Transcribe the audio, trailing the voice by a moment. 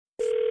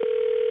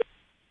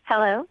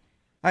Hello,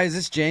 Hi, is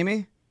this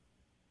Jamie?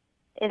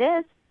 it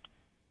is.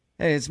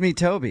 Hey, it's me,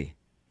 Toby.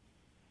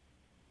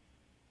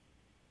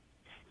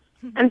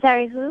 I'm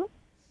sorry, who?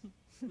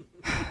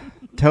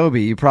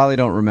 Toby, you probably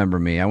don't remember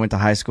me. I went to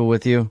high school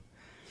with you.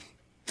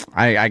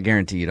 I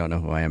guarantee you don't know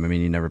who I am. I mean,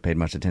 you never paid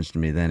much attention to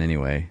me then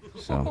anyway,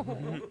 so.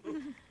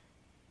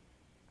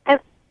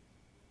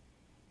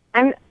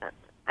 I'm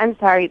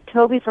sorry,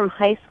 Toby from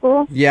high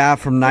school? Yeah,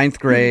 from ninth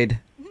grade.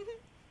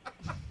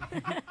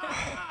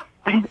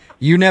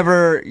 You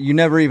never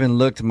even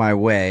looked my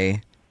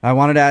way. I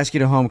wanted to ask you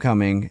to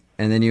homecoming,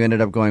 and then you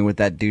ended up going with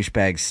that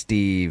douchebag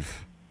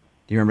Steve.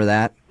 Do you remember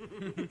that?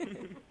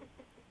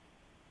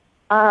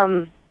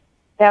 That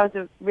was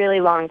a really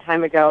long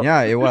time ago.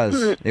 Yeah, it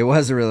was. It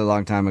was a really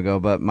long time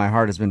ago, but my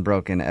heart has been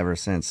broken ever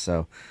since,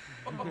 so.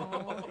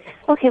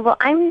 Okay, well,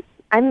 I'm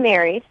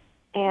married,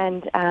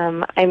 and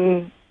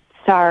I'm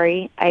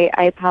sorry.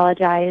 I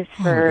apologize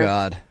for... Oh,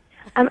 God.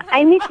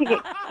 I need to get...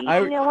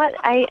 You know what?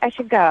 I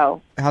should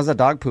go. How's that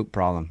dog poop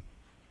problem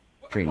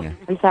treating you?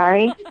 I'm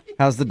sorry?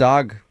 How's the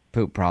dog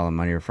poop problem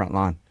on your front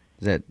lawn?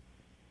 Is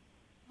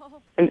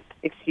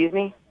Excuse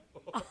me?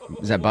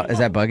 that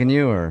bugging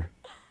you, or?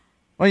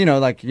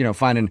 Well,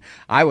 finding,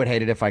 I would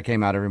hate it if I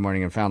came out every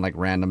morning and found like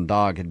random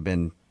dog had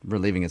been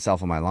relieving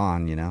itself on my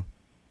lawn, you know?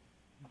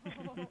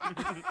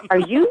 Are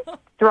you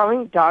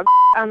throwing dog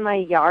on my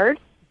yard?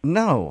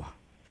 No.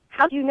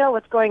 How do you know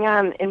what's going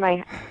on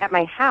at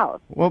my house?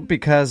 Well,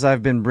 because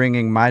I've been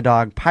bringing my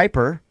dog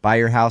Piper by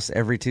your house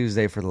every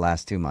Tuesday for the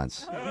last 2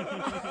 months.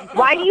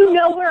 Why do you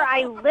know where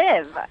I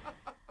live?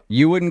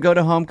 You wouldn't go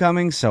to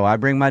homecoming, so I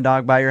bring my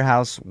dog by your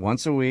house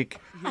once a week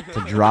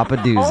to drop a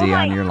doozy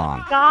on your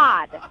lawn.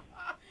 God.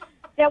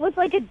 That was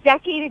like a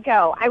decade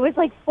ago. I was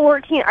like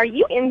 14. Are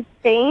you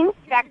insane?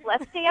 In fact,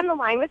 let's stay on the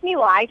line with me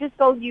while I just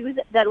go use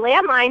the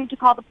landline to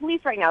call the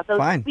police right now so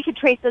Fine. we could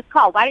trace this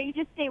call. Why don't you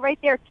just stay right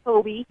there,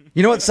 Toby?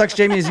 You know what sucks,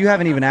 Jamie, is you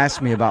haven't even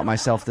asked me about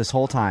myself this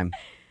whole time.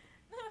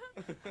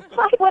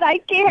 Why would I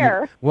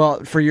care?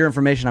 Well, for your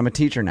information, I'm a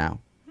teacher now.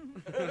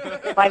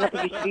 Well, I don't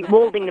think you should be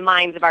molding the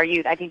minds of our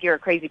youth. I think you're a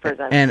crazy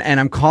person. And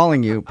I'm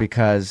calling you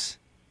because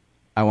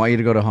I want you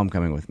to go to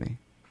homecoming with me.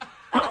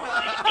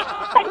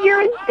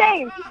 You're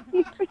insane.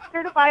 You're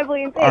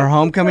certifiably insane. Our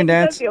homecoming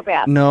dance?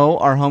 Sociopath. No,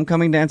 our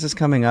homecoming dance is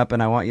coming up,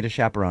 and I want you to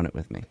chaperone it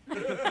with me.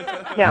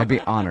 No. I'd be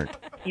honored.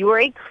 You are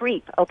a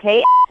creep,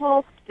 okay,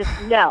 asshole?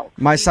 Just no.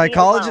 My Leave me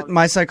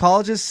alone.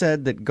 psychologist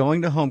said that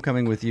going to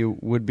homecoming with you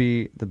would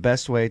be the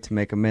best way to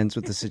make amends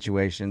with the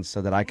situation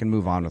so that I can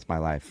move on with my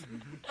life.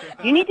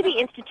 You need to be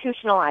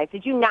institutionalized.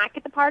 Did you not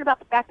get the part about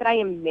the fact that I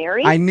am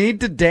married? I need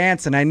to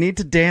dance, and I need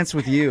to dance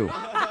with you.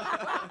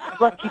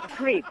 Look, you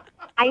creep.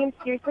 I am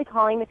seriously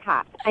calling the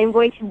cops. I am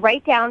going to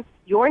write down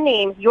your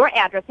name, your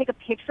address, take a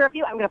picture of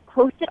you. I'm going to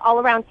post it all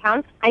around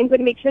town. I'm going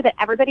to make sure that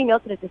everybody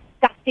knows what a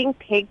disgusting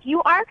pig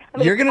you are.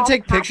 You're going to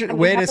take pictures?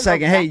 Wait a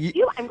second. Hey,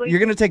 you're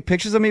going to take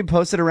pictures of me,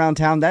 post it around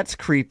town? That's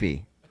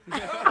creepy. You're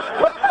the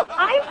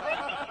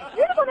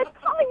one that's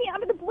calling me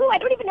out of the blue. I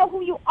don't even know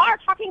who you are,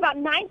 talking about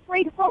ninth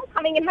grade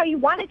homecoming and how you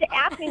wanted to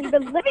ask me, and you've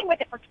been living with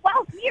it for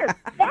 12 years.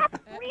 That's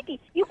creepy.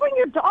 You bring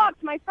your dog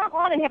to my front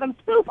lawn and have him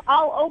poop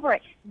all over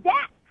it. That's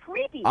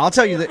creepy. I'll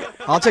tell you the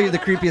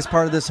creepiest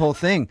part of this whole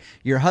thing.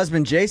 Your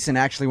husband Jason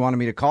actually wanted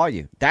me to call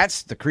you.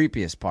 That's the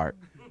creepiest part.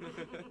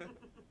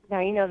 Now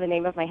you know the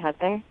name of my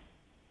husband.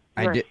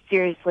 I You're do.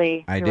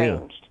 seriously I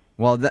deranged. do.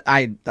 Well,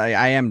 I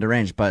am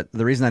deranged, but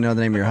the reason I know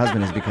the name of your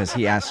husband is because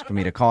he asked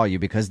me to call you,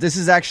 because this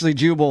is actually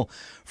Jubal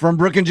from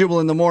Brook and Jubal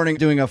in the Morning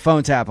doing a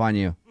phone tap on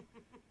you.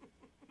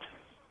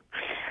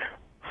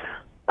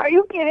 Are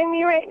you kidding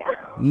me right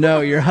now? No,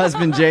 your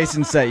husband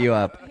Jason set you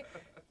up.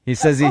 He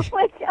says Oh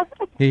my God.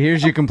 he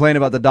hears you complain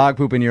about the dog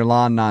poop in your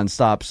lawn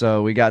nonstop,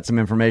 so we got some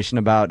information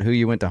about who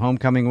you went to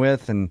homecoming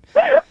with and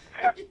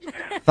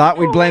thought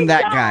we'd blame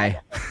that guy.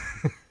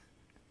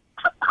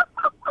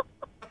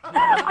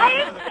 I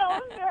am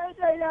so embarrassed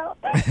right now.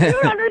 You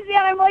don't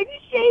understand. I'm like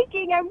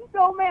shaking. I'm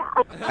so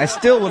mad. I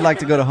still would like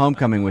to go to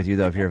homecoming with you,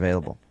 though, if you're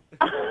available.